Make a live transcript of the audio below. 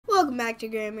back to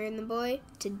Grammar and the Boy.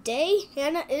 Today,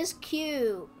 Hannah is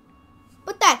cute.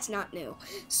 But that's not new.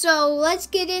 So, let's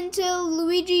get into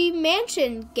Luigi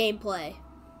Mansion gameplay.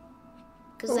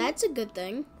 Because that's a good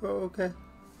thing. Oh, okay.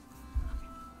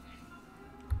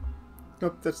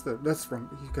 Nope, that's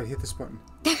wrong. You gotta hit this button.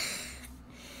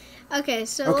 Okay,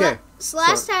 so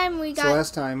last time we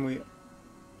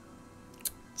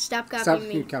Stop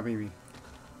copying me.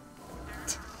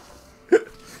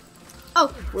 Oh,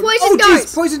 poison darts!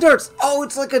 Geez, poison darts! Oh,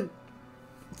 it's like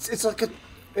a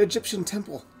Egyptian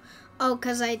temple. Oh,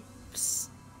 because I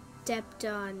stepped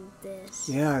on this.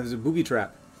 Yeah, it was a booby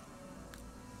trap.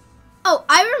 Oh,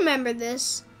 I remember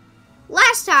this.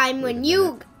 Last time when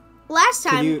you... Last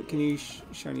time... Can you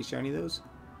shiny those?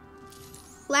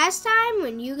 Last time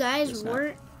when you guys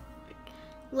weren't...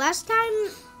 Last time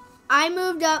I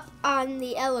moved up on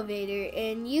the elevator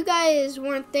and you guys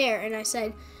weren't there and I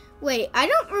said, wait, I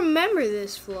don't remember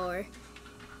this floor.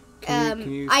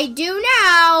 I do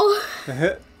now.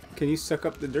 Can you suck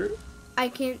up the dirt? I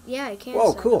can, yeah, I can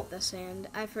Whoa, suck cool. up the sand.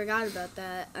 I forgot about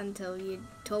that until you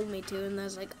told me to, and I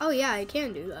was like, oh yeah, I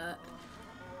can do that.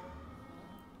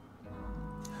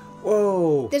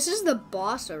 Whoa. This is the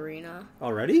boss arena.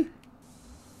 Already?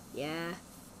 Yeah.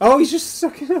 Oh, he's just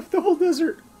sucking up the whole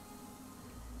desert.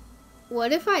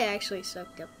 What if I actually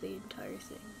sucked up the entire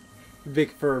thing?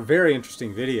 For a very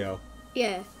interesting video.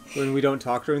 Yeah. When we don't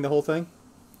talk during the whole thing?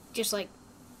 Just like...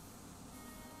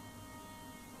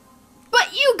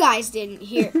 But you guys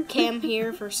didn't come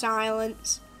here for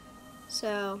silence.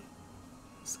 So...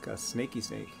 It's got a snaky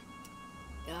snake.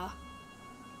 Yeah.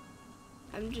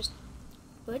 I'm just...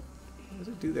 What? How does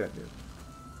it do that, dude?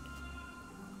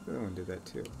 The other one did that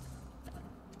too.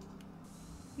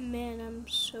 Man, I'm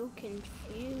so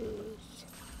confused.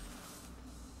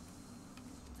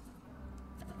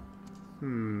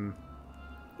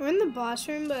 We're in the boss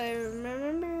room, but I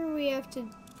remember we have to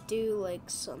do like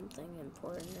something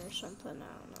important or something. I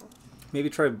don't know. Maybe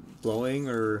try blowing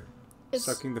or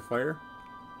sucking the fire.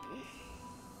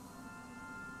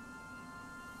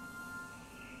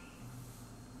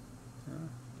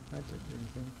 That didn't do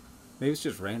anything. Maybe it's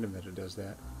just random that it does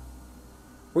that.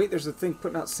 Wait, there's a thing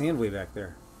putting out sand way back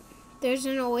there. There's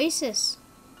an oasis.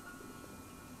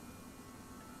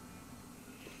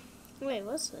 Wait,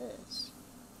 what's this?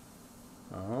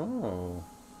 Oh.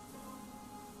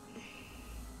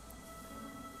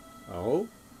 Oh?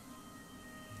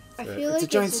 I feel like it's a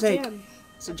giant snake. Gem.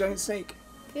 It's a giant snake.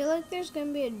 I feel like there's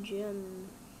gonna be a gem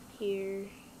here.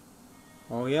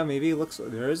 Oh yeah, maybe it looks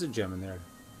like there is a gem in there.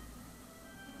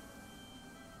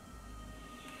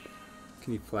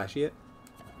 Can you flashy it?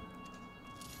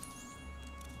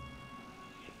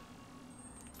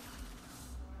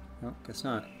 No, guess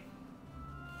not.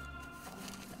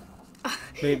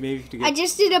 Maybe if you get... I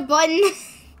just did a button.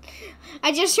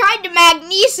 I just tried to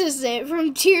magnesis it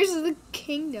from Tears of the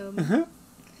Kingdom.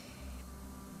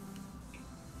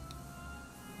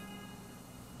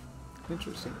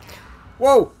 Interesting.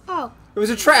 Whoa! Oh. It was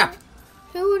a trap!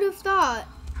 Who would have thought?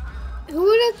 Who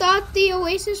would have thought the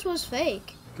oasis was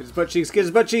fake? Get his butt cheeks, get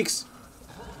his butt cheeks!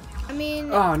 I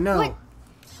mean... Oh, no. What?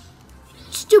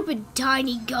 Stupid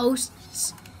tiny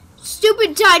ghosts.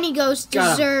 Stupid tiny ghosts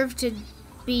deserve to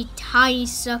be tiny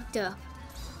sucked up.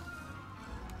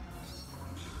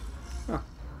 Huh.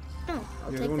 Oh,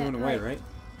 I'll the take other one that went away, right?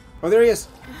 Oh, there he is!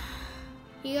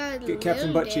 You got Get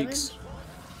Captain Butt Cheeks.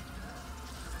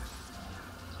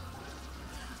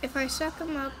 If I suck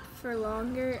them up for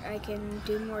longer, I can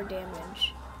do more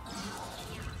damage.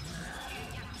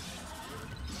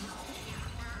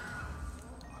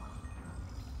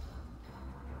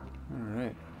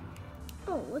 Alright.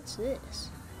 Oh, what's this?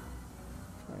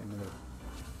 Try another.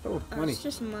 Oh, money. It's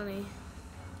just money.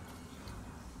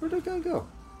 Where'd that guy go?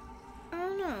 I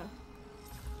don't know.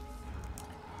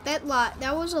 That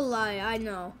was a lie, I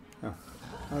know. Oh,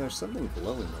 there's something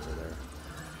glowing over there.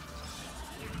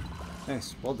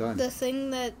 Nice, well done. The thing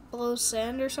that blows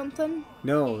sand or something?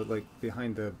 No, like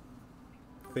behind the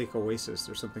fake oasis,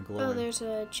 there's something glowing. Oh, there's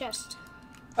a chest.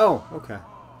 Oh, okay.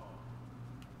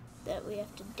 That we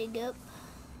have to dig up.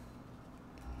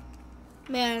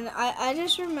 Man, I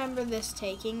just remember this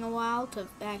taking a while to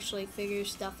actually figure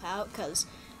stuff out, because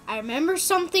I remember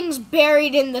something's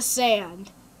buried in the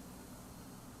sand.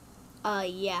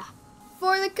 Yeah.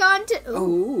 For the content...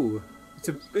 Oh, it's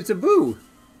a boo.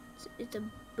 It's a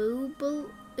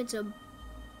it's a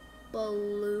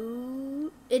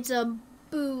balloon. It's a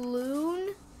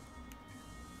balloon.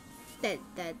 That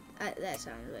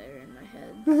sounds better in my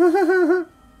head.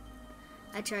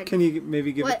 I tried. Can you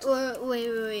maybe give it?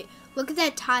 Wait. Look at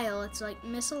that tile. It's like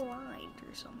misaligned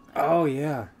or something. Oh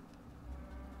yeah.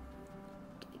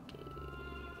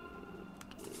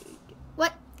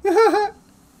 Don't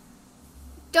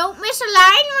miss a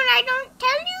line when I don't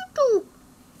tell you to.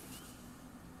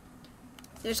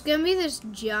 There's gonna be this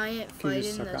giant fight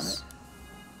in this.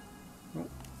 Oh,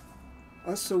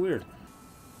 that's so weird.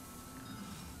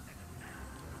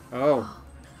 Oh.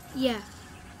 Yeah.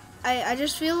 I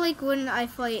just feel like when I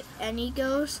fight any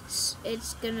ghosts, it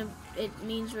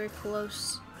means we're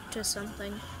close to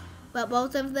something. But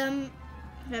both of them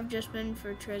have just been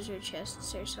for treasure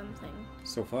chests or something.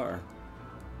 So far.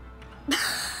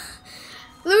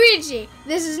 Luigi,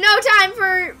 this is no time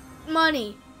for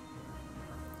money.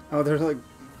 Oh, they're like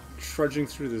trudging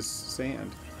through this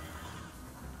sand.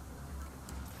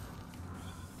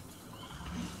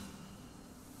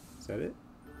 Is that it?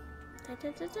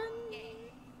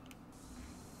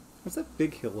 What's that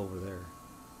big hill over there?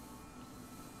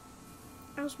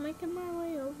 I was making my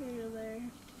way over to there.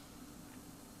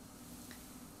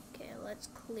 Okay, let's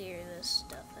clear this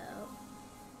stuff out.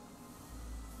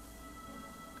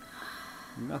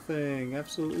 Nothing.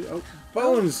 Absolutely. Oh,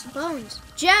 bones! Oh, bones.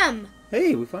 Gem!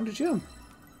 Hey, we found a gem.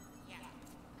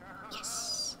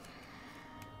 Yes.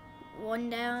 1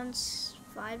 down,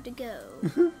 5 to go.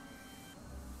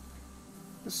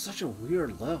 This is such a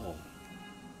weird level.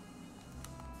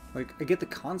 Like, I get the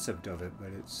concept of it, but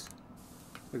it's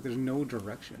like there's no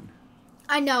direction.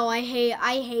 I know. I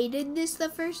hated this the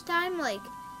first time. Like,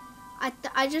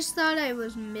 I just thought I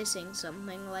was missing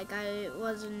something. Like, I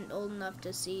wasn't old enough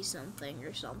to see something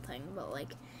or something. But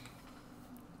like,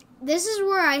 this is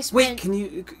where I spent. Wait, can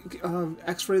you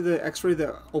X-ray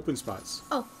the open spots?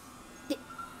 Oh,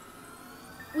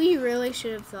 we really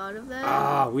should have thought of that.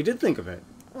 Ah, we did think of it.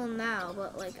 Well, now,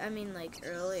 but like, I mean, like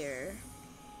earlier.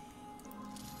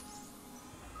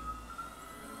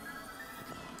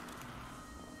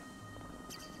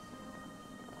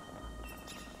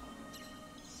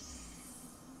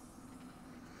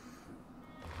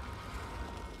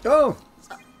 Oh!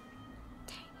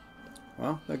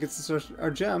 Well, that gets us our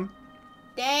gem.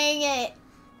 Dang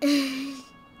it!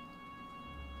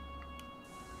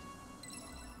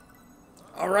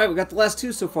 Alright, we got the last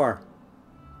 2 so far.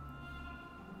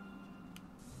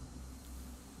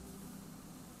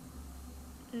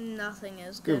 Nothing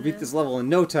is Gonna good. beat this level in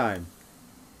no time.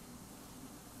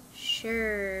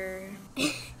 Sure.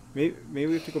 Maybe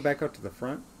we have to go back out to the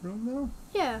front room though?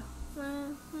 Yeah.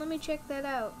 Let me check that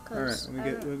out. Alright,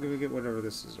 let me get whatever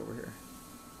this is over here.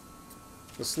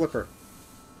 The slipper.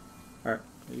 Alright,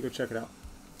 you go check it out.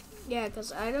 Yeah,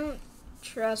 because I don't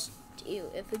trust you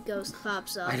if a ghost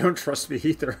pops up. I don't trust me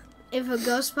either. If a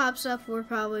ghost pops up, we're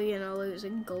probably gonna lose a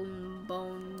golden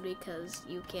bone because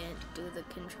you can't do the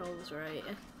controls right.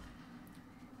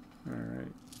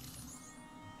 Alright.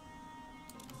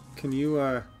 Can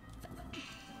you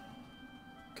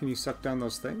suck down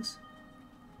those things?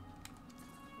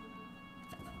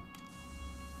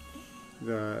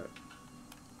 The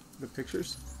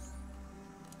pictures?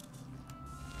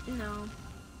 No.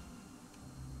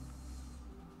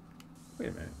 Wait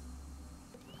a minute.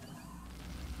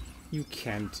 You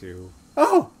can too.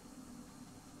 Oh!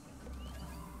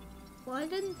 Well, I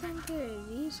didn't think there were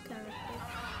these kind of things.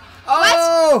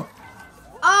 Oh!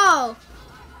 What? Oh!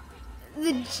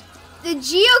 The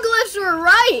geoglyphs were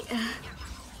right!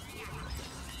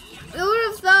 Who would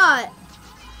have thought?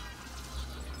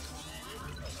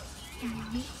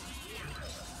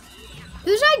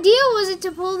 Whose idea was it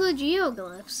to pull the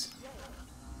geoglyphs?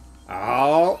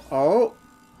 Oh!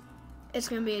 It's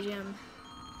gonna be a gem.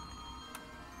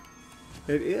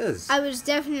 It is. I was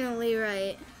definitely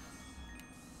right.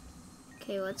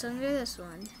 Okay, what's under this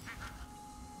one?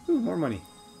 Ooh, more money.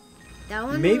 That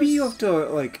one. Maybe you have to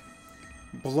like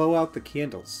blow out the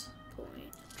candles. Point.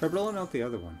 Try blowing out the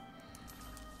other one.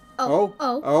 Oh.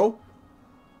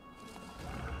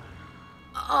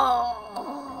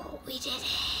 Oh! We did it.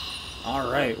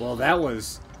 All right. Well, that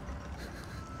was.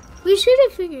 We should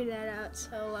have figured that out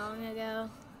so long ago.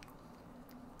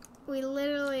 We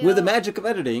literally. With the magic of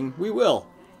editing, we will.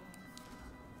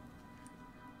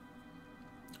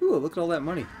 Ooh, look at all that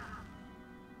money.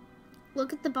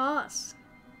 Look at the boss.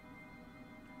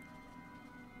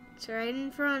 It's right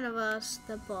in front of us,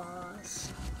 the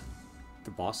boss.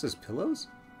 The boss's pillows?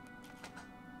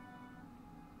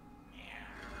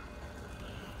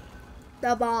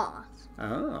 The boss.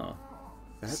 Oh.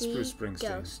 That's See? Bruce Springsteen.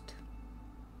 Ghost.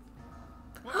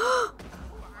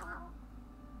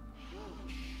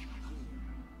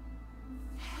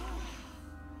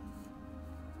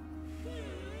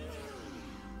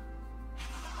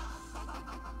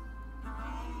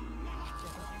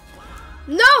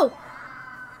 No!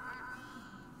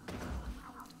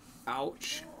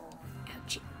 Ouch.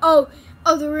 Ouchie. Oh,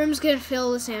 the room's gonna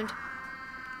fill with sand.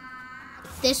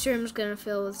 This room's gonna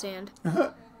fill with sand.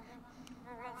 If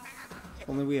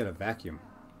only we had a vacuum.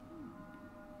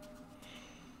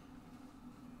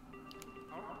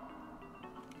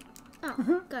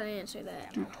 Oh, gotta answer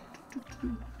that.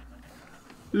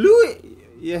 Louis,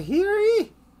 you hear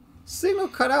me? Signal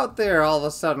cut out there all of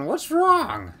a sudden. What's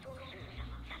wrong?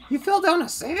 You fell down a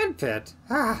sand pit.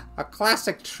 Ah, a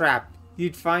classic trap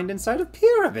you'd find inside a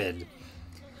pyramid.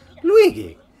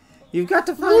 Luigi, you've got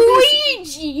to find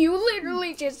Luigi! You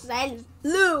literally just said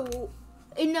Lou,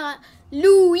 and not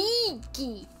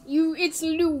Luigi. It's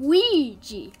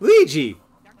Luigi. Luigi!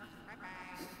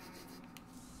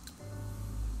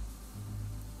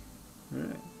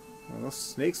 Alright. Well, those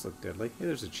snakes look deadly. Hey,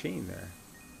 there's a chain there.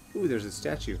 Ooh, there's a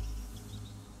statue.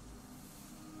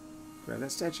 Grab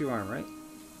that statue arm, right?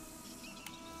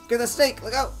 Get the snake!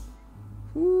 Look out!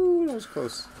 Ooh, that was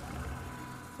close.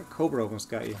 That cobra almost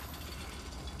got you.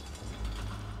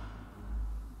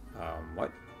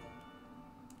 What?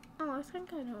 Oh, I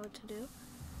think I know what to do.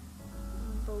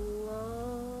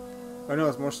 Below. Oh no,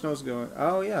 it's more snow's going.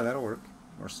 Oh yeah, that'll work.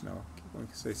 More snow. Keep going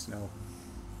to say snow.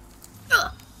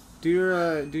 Do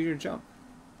your jump.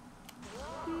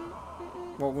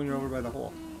 Well, when you're over by the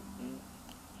hole.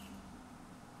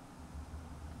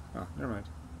 Oh, never mind.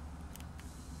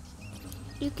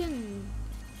 You can.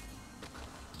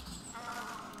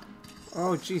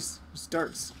 Oh jeez,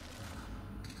 starts.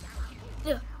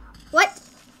 What?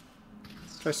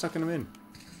 Try sucking them in.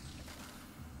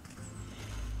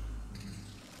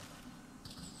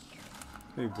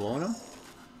 Are you blowing them?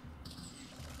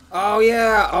 Oh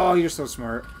yeah! Oh, you're so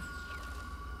smart.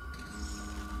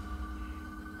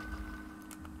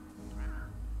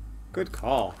 Good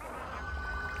call.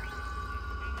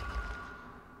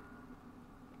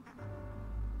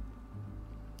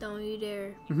 Don't you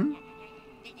dare. Mm-hmm.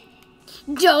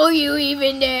 Don't you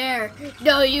even dare.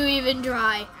 Don't you even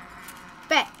try.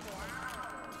 Bet.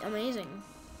 Amazing.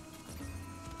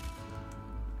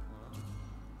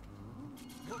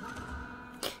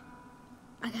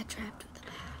 I got trapped with the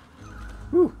bat.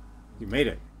 Whew. You made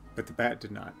it, but the bat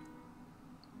did not.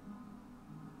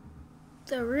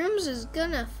 The rooms is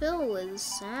gonna fill with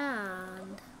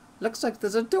sand. Looks like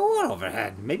there's a door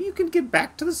overhead. Maybe you can get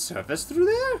back to the surface through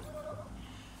there?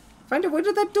 Find a way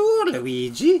to that door,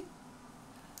 Luigi.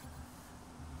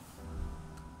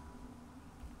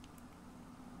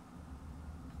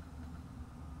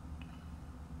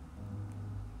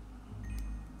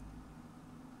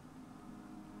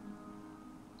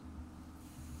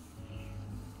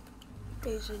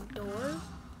 There's a door.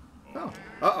 Oh.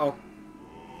 Uh-oh.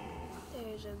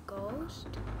 There's a ghost.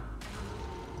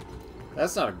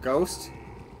 That's not a ghost.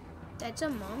 That's a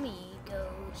mummy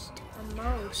ghost. A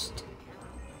most.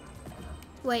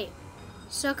 Wait.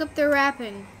 Suck up the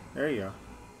wrapping. There you go.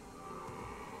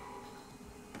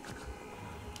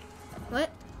 What?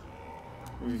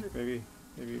 Maybe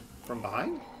from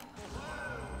behind?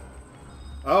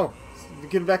 Oh.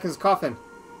 Get him back in his coffin.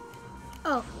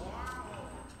 Oh.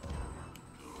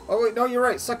 Oh wait, no, you're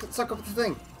right. Suck up the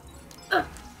thing. Oh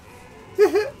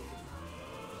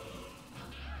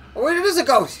wait, it is a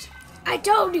ghost. I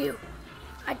told you.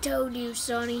 I told you,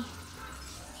 Sonny.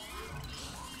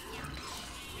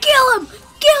 Kill him!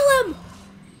 Kill him!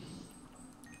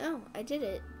 Oh, I did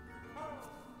it.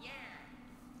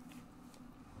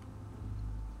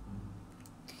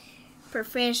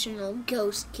 Professional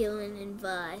ghost killing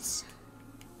advice.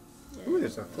 Ooh,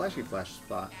 there's a flashy flash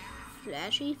spot.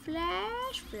 Flashy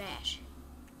flash flash.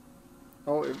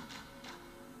 Oh,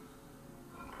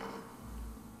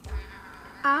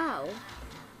 Ow.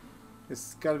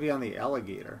 it's got to be on the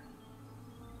alligator.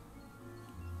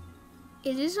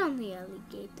 It is on the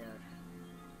alligator.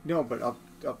 No, but up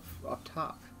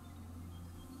top.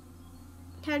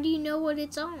 How do you know what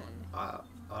it's on? I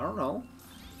don't know.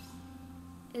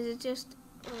 Is it just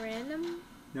random?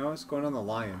 No, it's going on the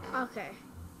lion. Okay.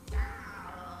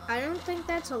 I don't think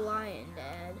that's a lion,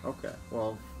 Dad. Okay,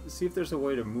 well, see if there's a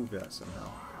way to move that somehow.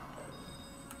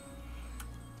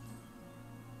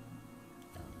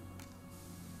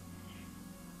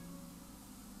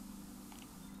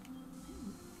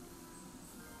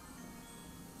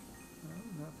 No,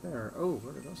 not there. Oh,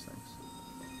 what are those things?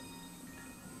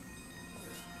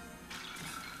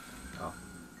 Oh.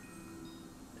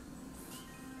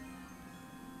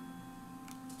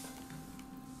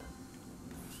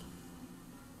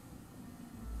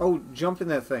 Oh, jump in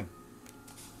that thing.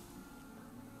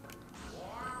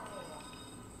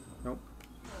 Nope.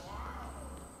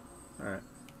 Alright.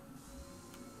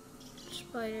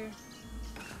 Spider.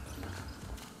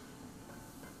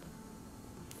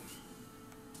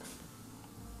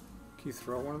 Can you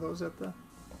throw one of those at the...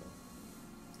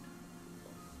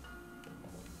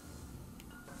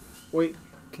 Wait,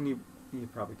 can you... You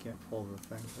probably can't pull the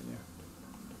thing, can you?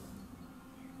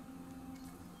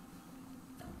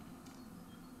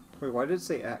 Wait, why did it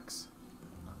say X?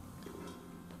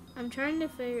 I'm trying to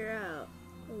figure out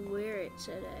where it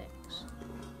said X.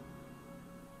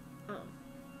 Oh.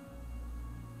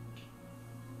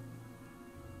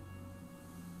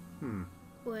 Hmm.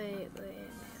 Wait a minute.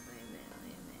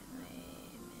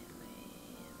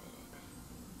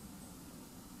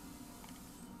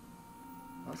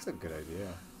 That's a good idea.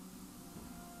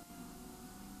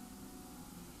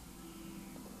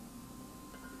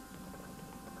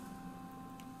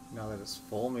 Now that it's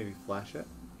full, maybe flash it.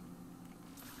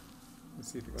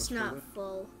 Let's see if it goes It's not further.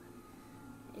 full.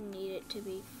 I need it to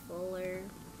be fuller.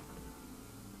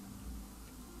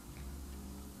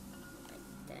 Like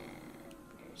that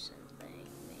or something.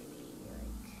 Maybe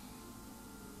like...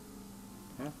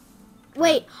 Huh?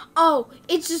 Wait! Oh!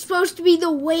 It's supposed to be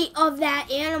the weight of that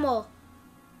animal!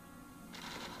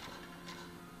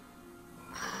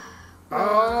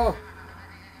 Oh!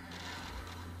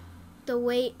 The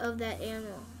weight of that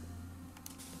animal.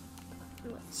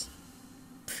 Let's...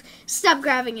 Stop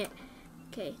grabbing it!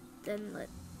 Okay, then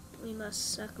we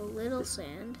must suck a little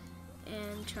sand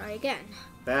and try again.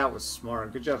 That was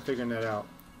smart. Good job figuring that out.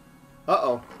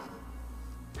 Uh-oh.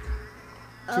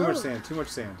 Too much sand, too much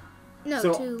sand. No,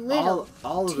 so too little.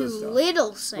 all of this Too stuff.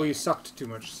 little sand. Well, you sucked too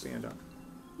much sand up.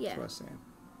 Yeah. That's what I was saying.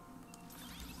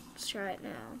 Let's try it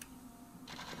now.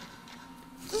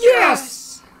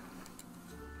 Yes!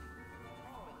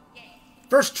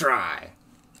 First try.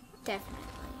 Definitely.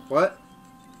 What?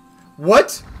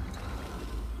 What?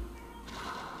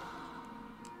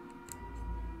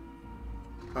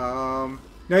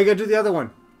 Now you gotta do the other one.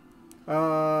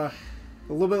 A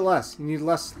little bit less. You need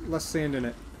less sand in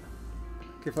it.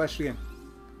 Okay, flash it again.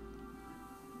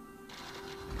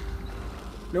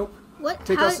 Nope. What?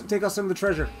 Take out some of the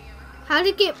treasure. How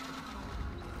did it get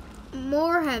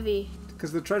more heavy?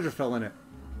 Because the treasure fell in it.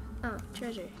 Oh,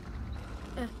 treasure.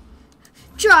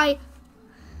 Try.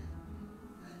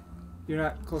 You're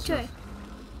not close Try. enough.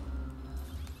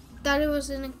 Thought it was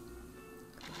in a...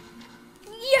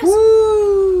 Yes!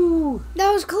 Woo!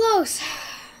 That was close.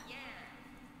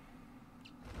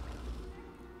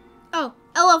 Oh,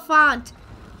 elephant.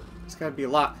 It's gotta be a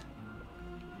lot.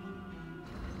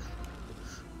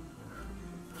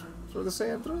 Throw the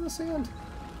sand, throw the sand.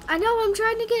 I know, I'm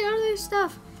trying to get other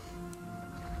stuff.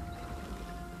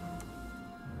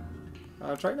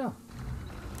 Try it now.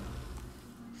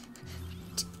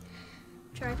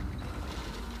 Try.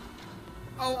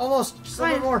 Oh, almost. Just a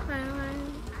little more.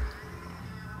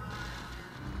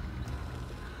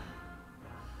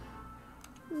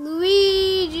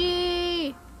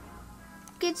 Luigi!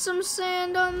 Get some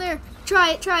sand on there.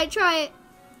 Try it, try it, try it.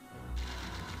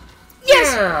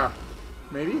 Yes! Yeah!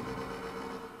 Maybe?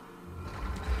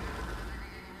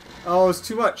 Oh, it's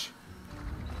too much.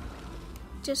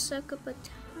 Just suck up a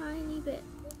tiny bit.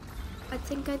 I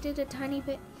think I did a tiny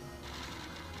bit.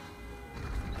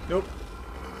 Nope.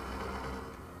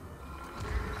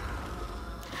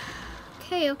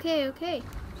 Okay.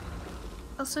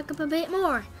 I'll suck up a bit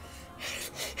more.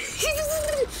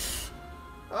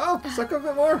 Oh, suck up a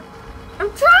bit more.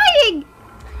 I'm trying!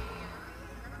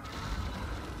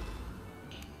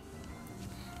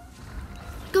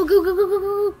 Go.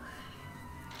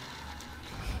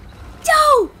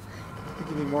 No! I think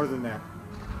you need more than that.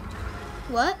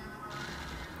 What?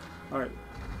 Alright.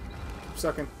 Keep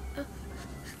sucking.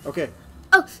 Okay.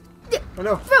 Oh, Oh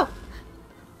no. bro.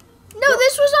 No,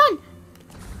 this was on.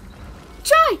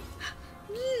 Try.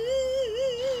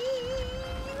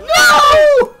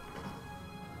 No!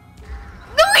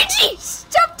 Luigi,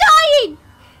 stop dying.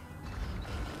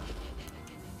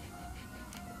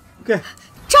 Okay.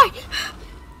 Try.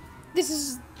 This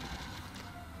is...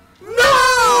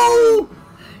 No!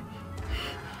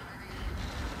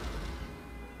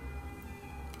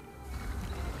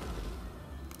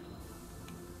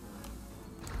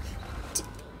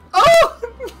 Oh! No!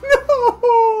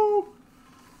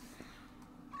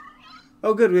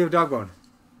 Oh good, we have dog bone.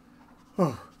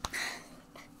 Oh.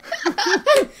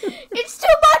 It's too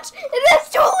much, and that's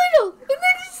too little, and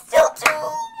then it's still too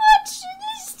much, and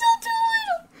it's still too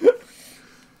little.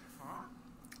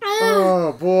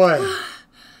 Oh boy.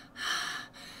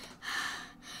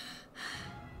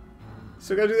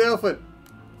 Still gotta do the elephant.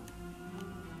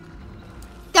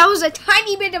 That was a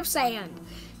tiny bit of sand.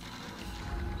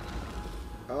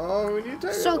 Oh, we need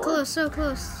to So close, so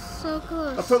close, so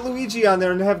close. I'll put Luigi on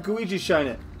there and have Luigi shine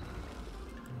it.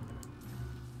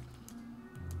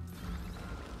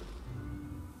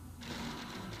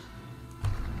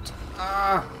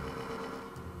 Ah!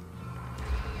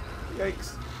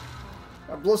 Yikes.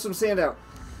 Blow some sand out.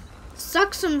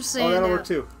 Suck some sand out. Oh, that'll work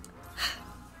too.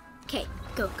 Okay,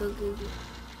 go.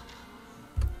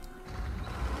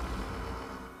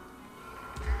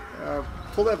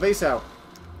 Pull that vase out.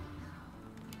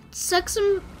 Suck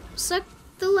the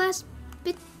last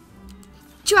bit.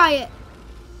 Try it.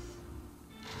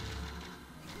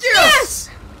 Yes!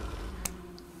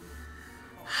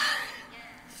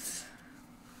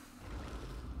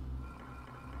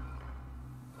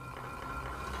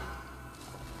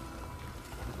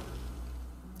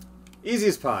 Easy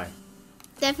as pie.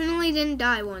 Definitely didn't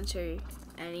die once or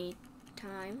any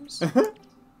times.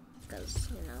 Because,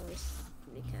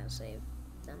 we can't save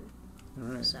them.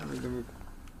 Alright, So. then we'll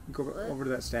go over to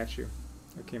that statue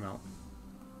that came out.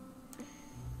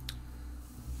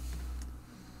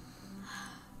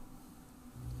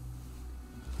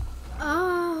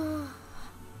 Oh.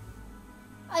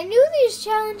 I knew these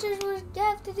challenges would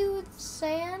have to do with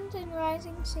sand and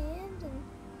rising sand and...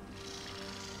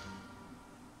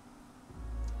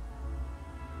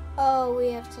 Oh,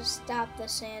 we have to stop the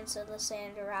sand so the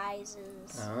sand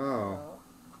rises. Oh.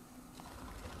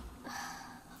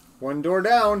 One door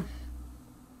down.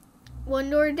 One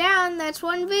door down, that's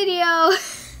one video.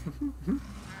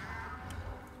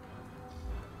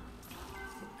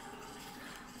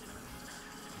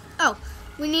 Oh,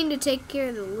 we need to take care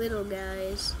of the little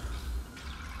guys.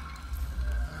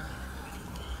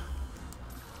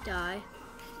 Die.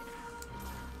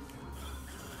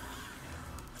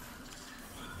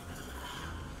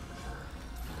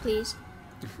 Please.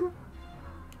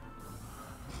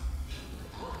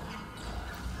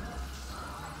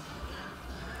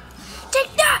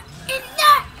 Take that! And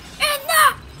that! And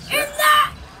that! And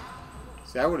that!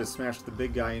 See, I would have smashed the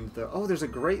big guy into the... Oh, there's a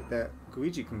grate that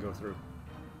Luigi can go through.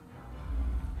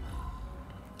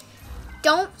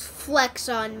 Don't flex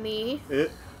on me.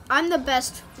 I'm the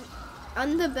best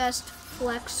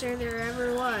flexer there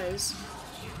ever was.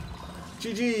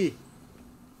 GG!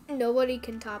 Nobody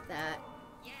can top that.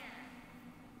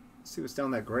 Let's see what's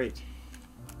down that grate.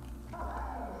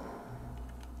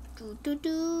 Gold.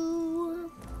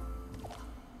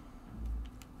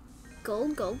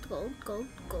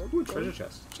 Ooh, treasure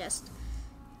chest.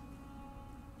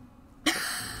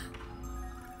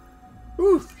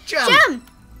 Ooh, gem!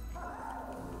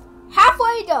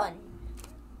 Halfway done.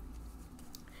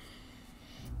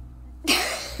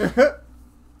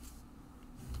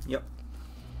 Yep.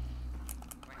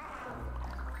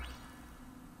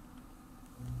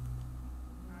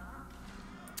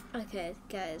 Okay,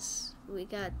 guys, we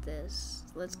got this.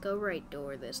 Let's go right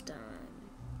door this time.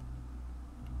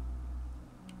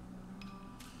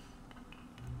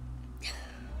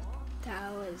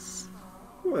 That was...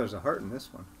 Ooh, there's a heart in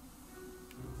this one.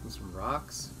 And some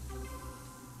rocks.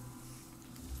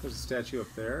 There's a statue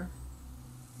up there.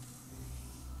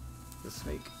 The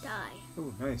snake. Die.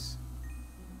 Oh, nice.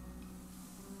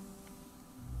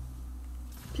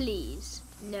 Please.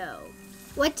 No.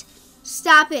 What?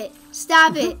 Stop it.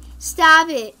 Stop it. Stop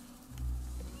it.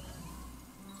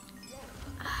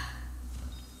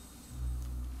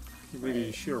 Wait, did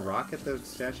you shoot a rock at the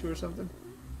statue or something?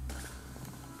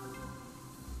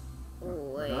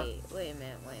 Wait a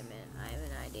minute. I have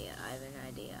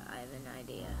an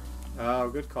idea. Oh,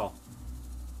 good call.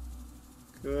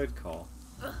 Good call.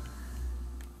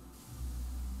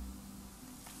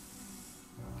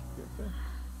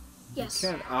 Yes. You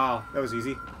can. Oh, that was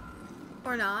easy.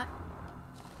 Or not.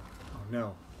 Oh,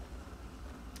 no.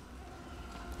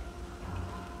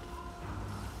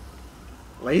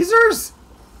 Lasers?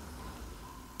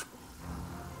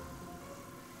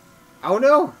 Oh,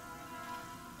 no.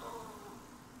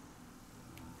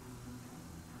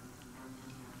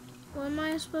 What am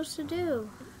I supposed to do?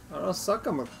 I don't know, suck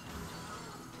them.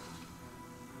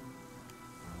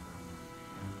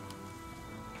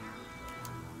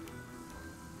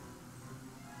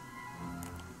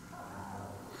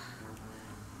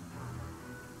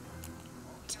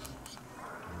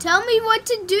 Tell me what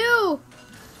to do.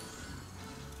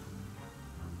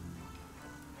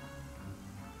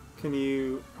 Can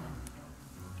you...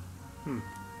 Can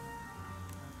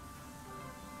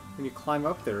you climb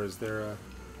up there? Is there a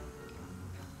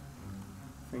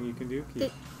thing you can do?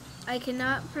 I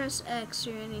cannot press X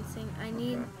or anything. I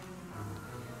need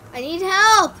Okay.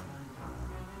 help.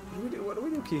 What do we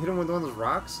do? Can you hit him with one of those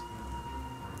rocks?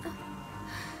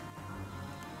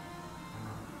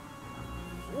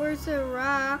 Where's the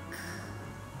rock?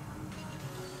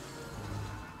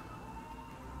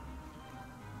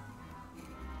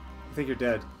 I think you're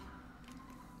dead.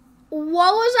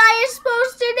 What was I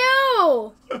supposed to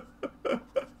do?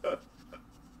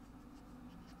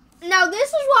 Now this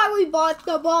is why we bought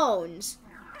the bones.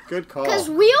 Good call. Because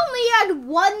we only had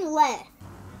one left.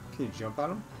 Can you jump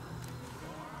on him?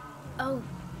 Oh.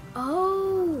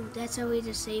 Oh, that's how we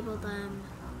disable them.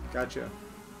 Gotcha.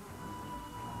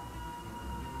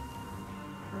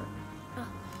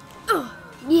 Oh,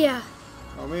 yeah.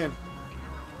 Oh, man.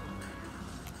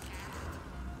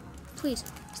 Please,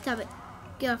 stop it.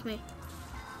 Get off me.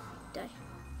 Die.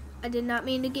 I did not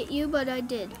mean to get you, but I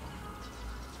did.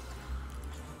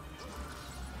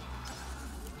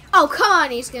 Oh, come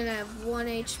on. He's going to have 1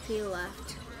 HP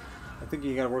left. I think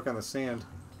you gotta work on the sand.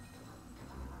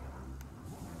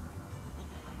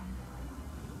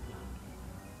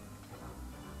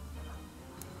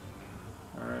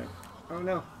 Alright. Oh,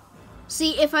 no.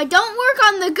 See, if I don't work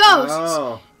on the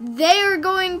ghosts, they are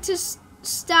going to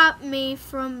stop me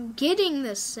from getting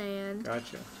the sand.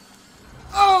 Gotcha.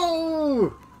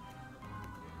 Oh!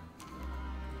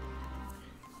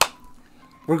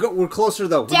 We're closer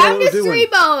though. We Down to 3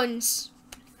 bones.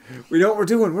 We know what we're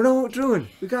doing. We know what we're doing.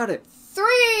 We got it.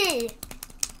 3,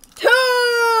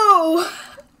 2.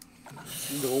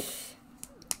 Nope.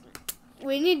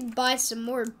 We need to buy some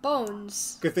more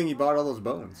bones. Good thing you bought all those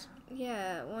bones.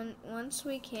 Yeah, once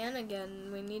we can again.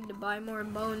 We need to buy more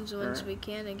bones once we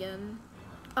can again.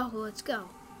 Oh, let's go.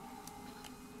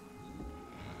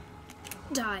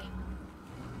 Die.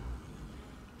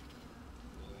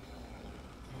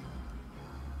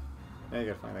 Now you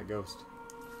gotta find that ghost.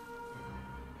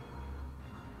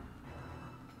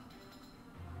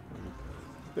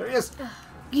 There he is!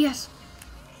 Yes.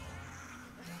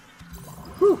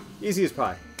 Whew! Easy as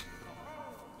pie.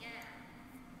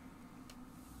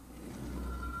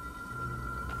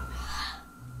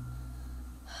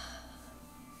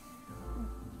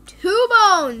 Two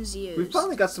bones used. We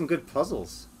finally got some good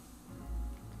puzzles.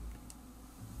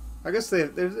 I guess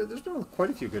there's been quite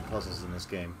a few good puzzles in this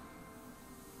game.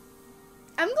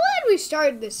 I'm glad we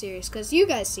started this series because you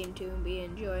guys seem to be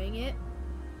enjoying it.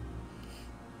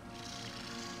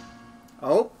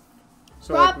 Oh,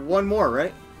 so like one more,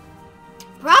 right?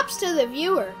 Props to the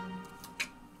viewer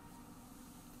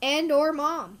and or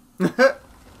mom. But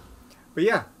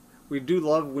yeah, we do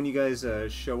love when you guys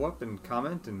show up and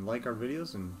comment and like our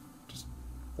videos and just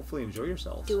hopefully enjoy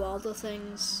yourselves. Do all the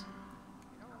things.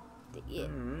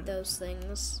 Those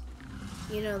things.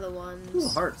 You know the ones. Ooh,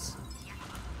 hearts.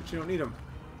 But you don't need them.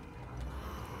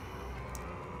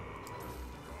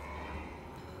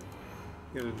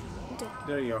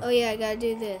 There you go. Oh yeah, I gotta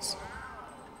do this.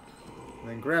 And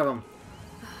then grab them.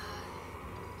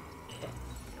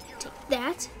 Take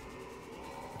that.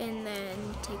 And then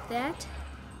take that.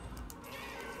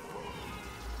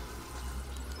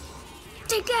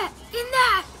 Take that! In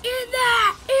that! In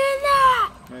that! In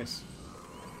that! Nice.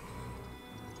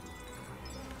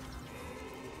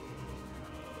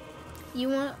 You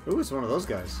want... Ooh, it's one of those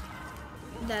guys.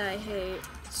 That I hate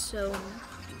so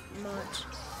much.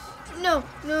 No!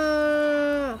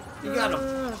 No! You got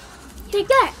him. Take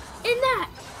that! In that!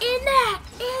 In that!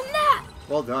 In that!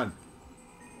 Well done.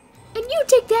 And you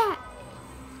take that!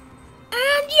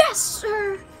 And yes,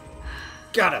 sir!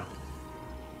 Got him.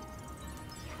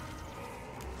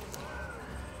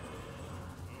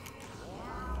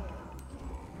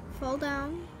 Fall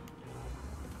down.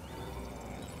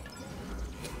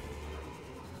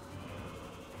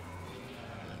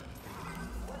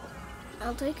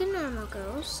 I'll take a normal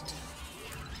ghost.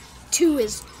 To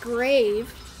his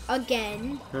grave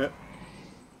again. Get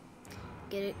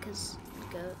it? Because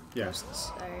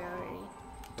ghosts are already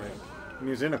dead. Right. And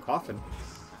he was in a coffin.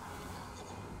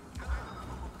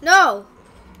 No!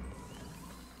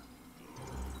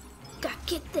 God,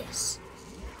 get this.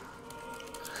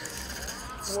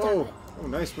 Stop Whoa! it. Oh,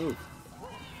 nice move.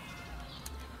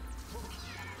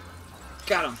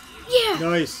 Got him. Yeah!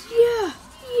 Nice. Yeah!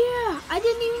 Yeah! I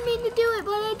didn't even mean to do it,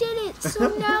 but I did it.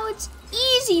 So now it's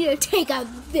easy to take out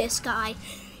this guy.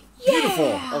 Yeah!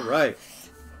 Beautiful. All right.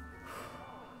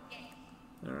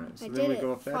 All right. So I then did we it.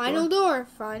 go up that Final door.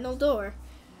 Final door.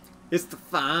 It's the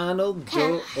final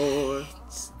door.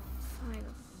 It's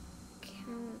final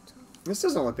count. This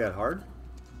doesn't look that hard.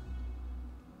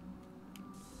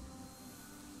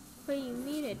 What do you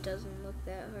mean it doesn't look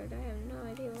that hard? I have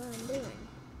no idea what I'm doing.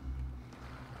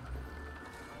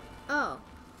 Oh.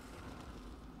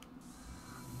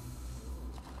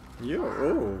 Yo.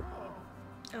 Oh.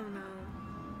 Oh no.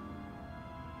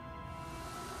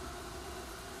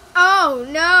 Oh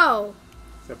no!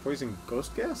 Is that poison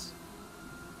ghost gas?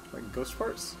 Like ghost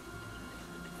farts?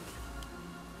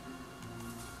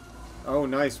 Oh,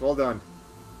 nice. Well done.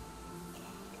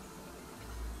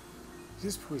 It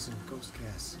is poison ghost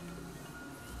gas.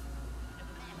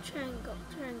 Triangle,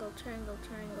 triangle, triangle,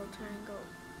 triangle, triangle.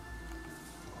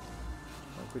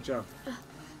 Oh, good job.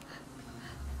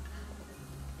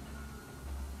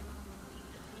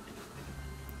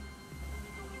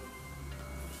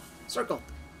 Circle.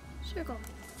 Circle.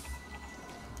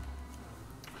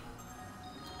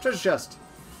 Treasure chest.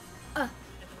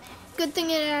 Good thing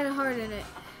it had a heart in it.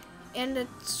 And a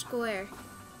square.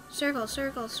 Circle,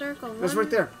 circle, circle. It's right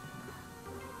there.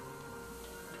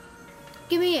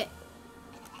 Give me it.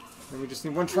 And we just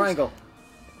need one triangle.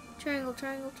 Triangle,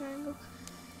 triangle, triangle.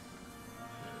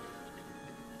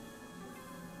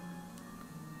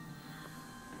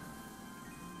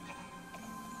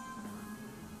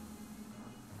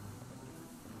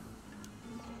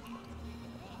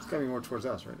 It's gotta be more towards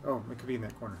us, right? Oh, it could be in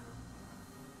that corner.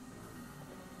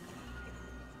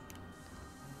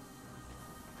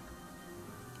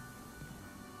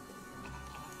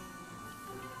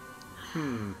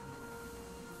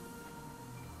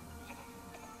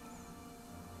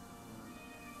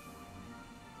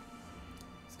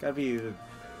 It's gotta be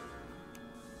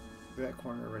that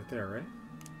corner right there, right?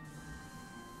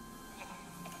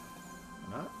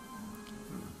 Or not?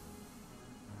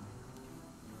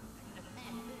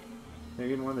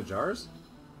 Maybe in one of the jars?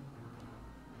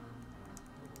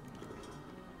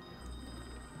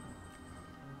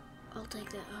 I'll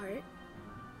take that heart.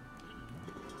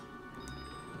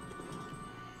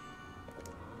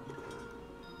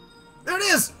 There it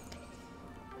is!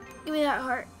 Give me that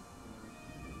heart.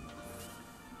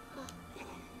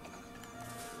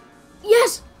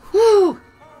 Yes! Woo!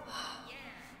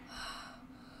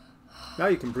 Now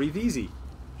you can breathe easy.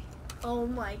 Oh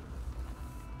my.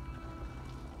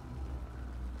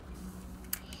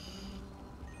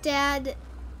 Dad,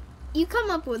 you come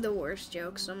up with the worst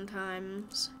jokes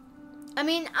sometimes. I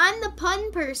mean, I'm the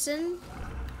pun person.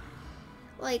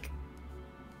 Like,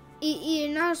 you're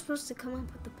not supposed to come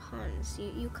up with the puns.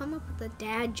 You come up with the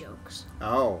dad jokes.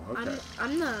 Oh, okay.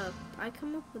 I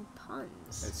come up with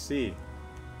puns. Let's see.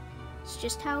 It's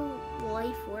just how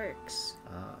life works.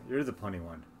 You're the punny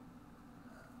one.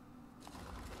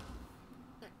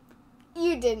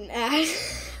 You didn't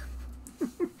ask.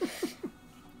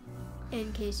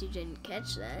 In case you didn't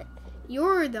catch that,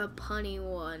 you're the punny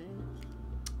one.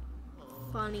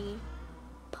 Funny.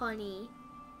 Punny.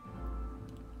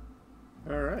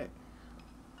 Alright.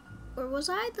 Or was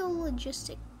I the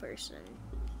logistic person?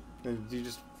 And do you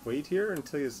just wait here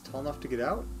until he's tall enough to get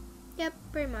out? Yep,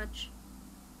 pretty much.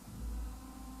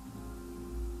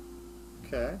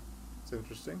 Okay. That's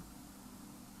interesting.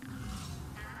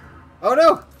 Oh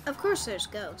no! Of course there's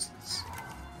ghosts.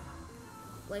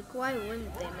 Like, why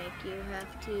wouldn't they make you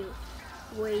have to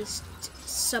waste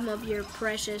some of your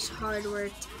precious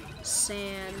hard-worked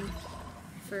sand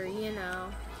for, you know...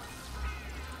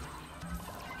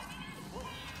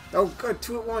 Oh, good.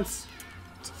 Two at once.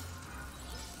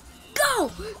 Go!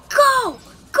 Go!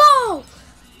 Go!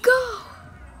 Go!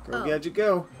 Go, Gadget,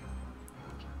 go.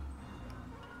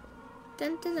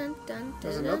 Dun, dun, dun, dun,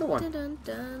 There's dun, another one. dun, dun,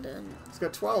 dun, dun. He's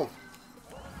got 12.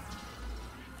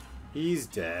 He's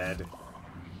dead.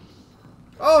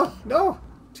 Oh, no!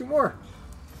 Two more.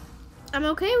 I'm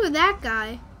okay with that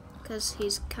guy, because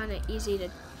he's kind of easy to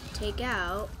take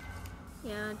out.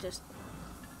 Yeah, just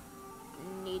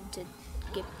need to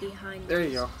get behind. There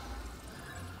you go.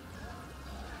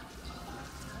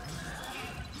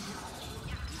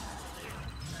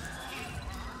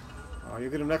 Oh,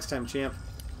 you'll get him next time, champ.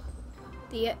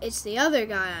 It's the other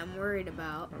guy I'm worried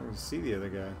about. I don't see the other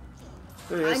guy.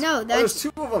 There he is. I know, Oh, there's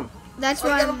two of them. That's Oh,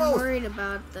 you why got 'em I'm both. worried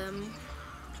about them.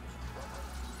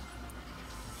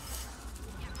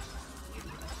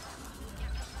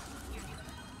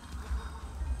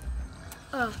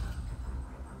 Oh.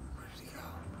 Where did he go?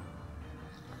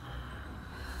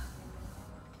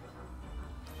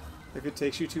 If it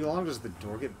takes you too long, does the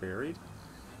door get buried?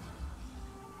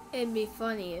 It'd be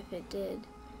funny if it did.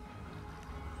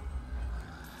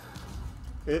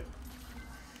 It.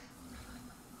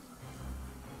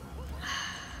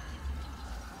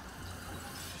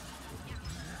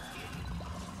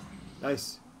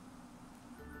 Nice.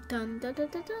 Dun dun dun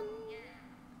dun dun.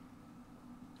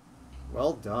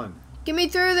 Well done. Get me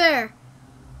through there.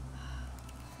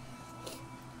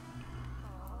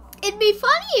 It'd be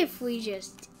funny if we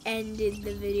just ended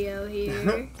the video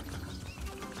here.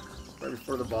 Right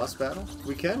before the boss battle?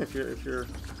 We can if if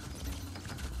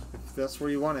that's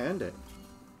where you want to end it.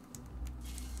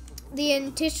 The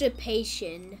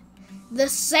anticipation. The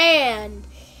sand.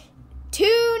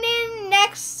 Tune in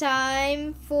next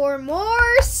time for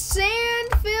more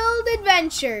sand-filled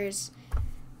adventures.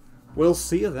 We'll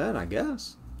see you then, I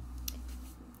guess.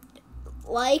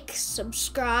 Like,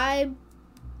 subscribe,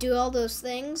 do all those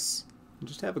things.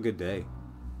 Just have a good day.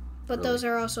 But Really. those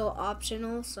are also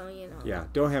optional, so you know. Yeah,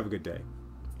 don't have a good day.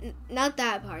 Not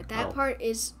that part. That Oh. part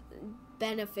is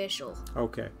beneficial.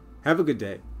 Okay. Have a good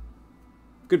day.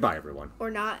 Goodbye, everyone.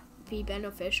 Or not. be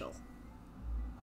beneficial.